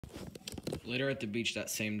Later at the beach that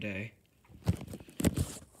same day.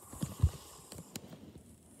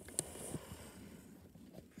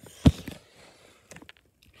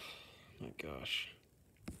 My gosh.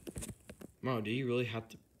 Mario, do you really have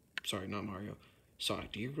to... Sorry, not Mario.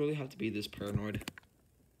 Sonic, do you really have to be this paranoid?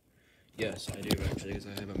 Yes, I do actually, because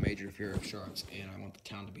I have a major fear of sharks, and I want the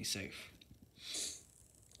town to be safe.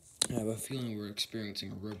 I have a feeling we're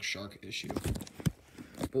experiencing a rogue shark issue.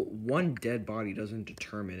 But one dead body doesn't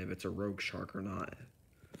determine if it's a rogue shark or not.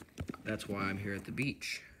 That's why I'm here at the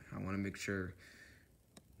beach. I want to make sure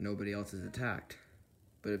nobody else is attacked.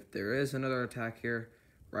 But if there is another attack here,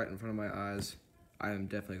 right in front of my eyes, I am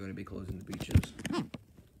definitely going to be closing the beaches.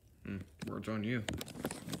 Words on you.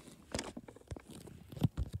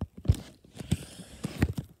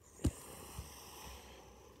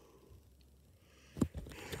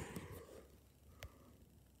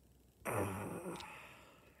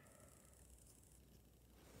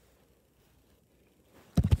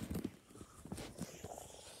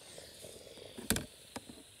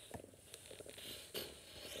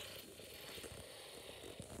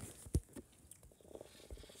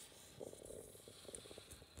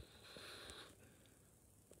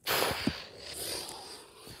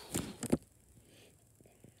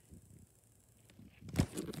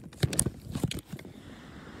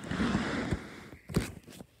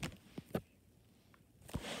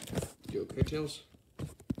 You okay, Tails?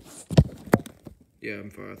 Yeah, I'm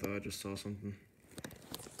fine. I thought I just saw something.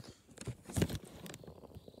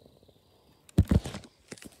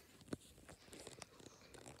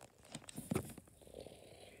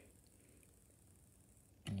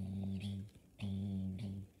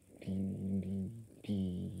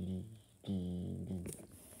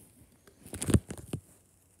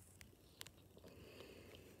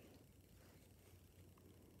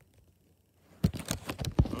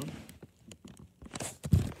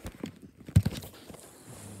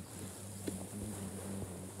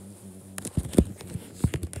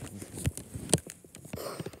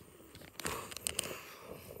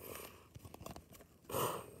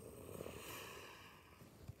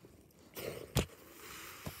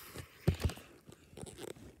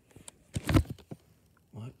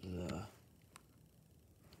 What the?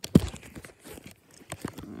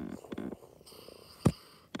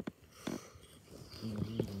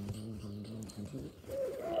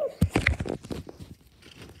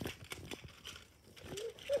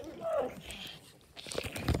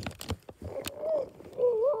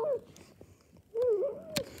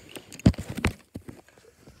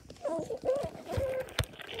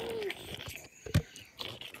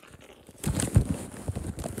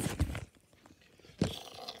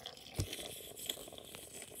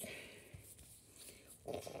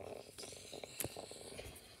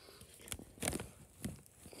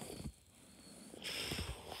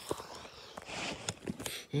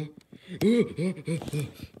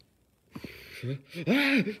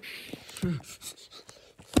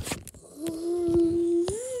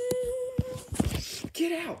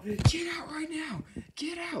 Get out! Get out right now!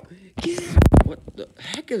 Get out! Get out! What the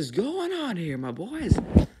heck is going on here, my boys?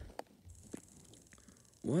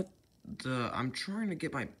 What the... I'm trying to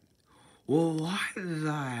get my... What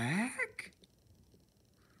the heck?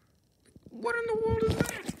 What in the world is that?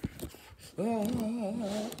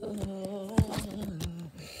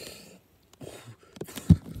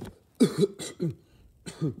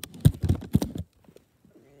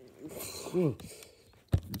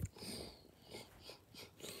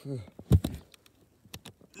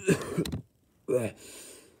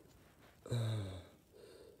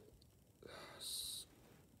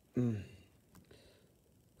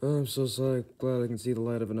 I'm so sorry. Glad I can see the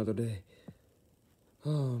light of another day.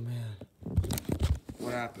 Oh, man.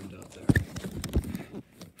 What happened out there?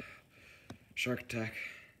 Shark attack.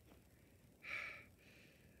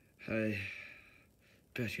 I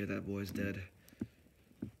bet you that boy's dead.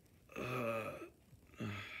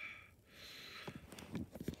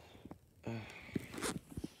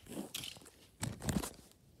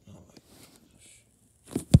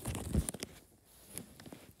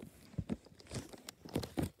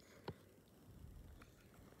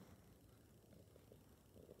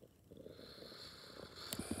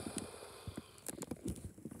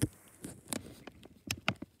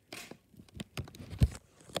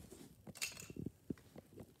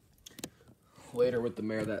 Later with the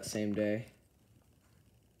mayor that same day.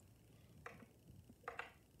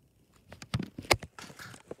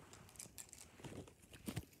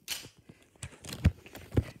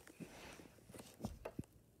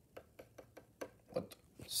 What?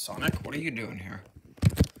 Sonic, what are you doing here?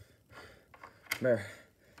 Mayor,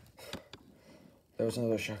 there was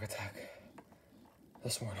another shark attack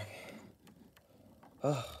this morning.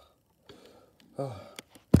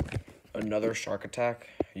 Another shark attack?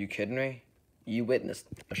 Are you kidding me? You witnessed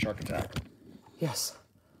a shark attack. Yes.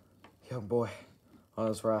 Young boy on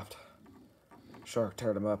his raft. Shark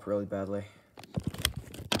teared him up really badly.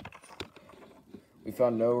 We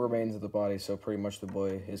found no remains of the body, so pretty much the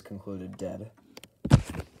boy is concluded dead. Oh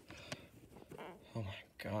my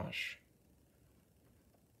gosh.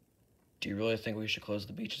 Do you really think we should close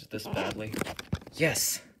the beaches this badly?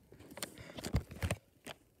 Yes!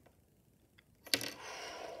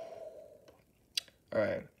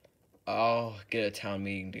 Alright. I'll get a town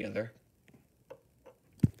meeting together.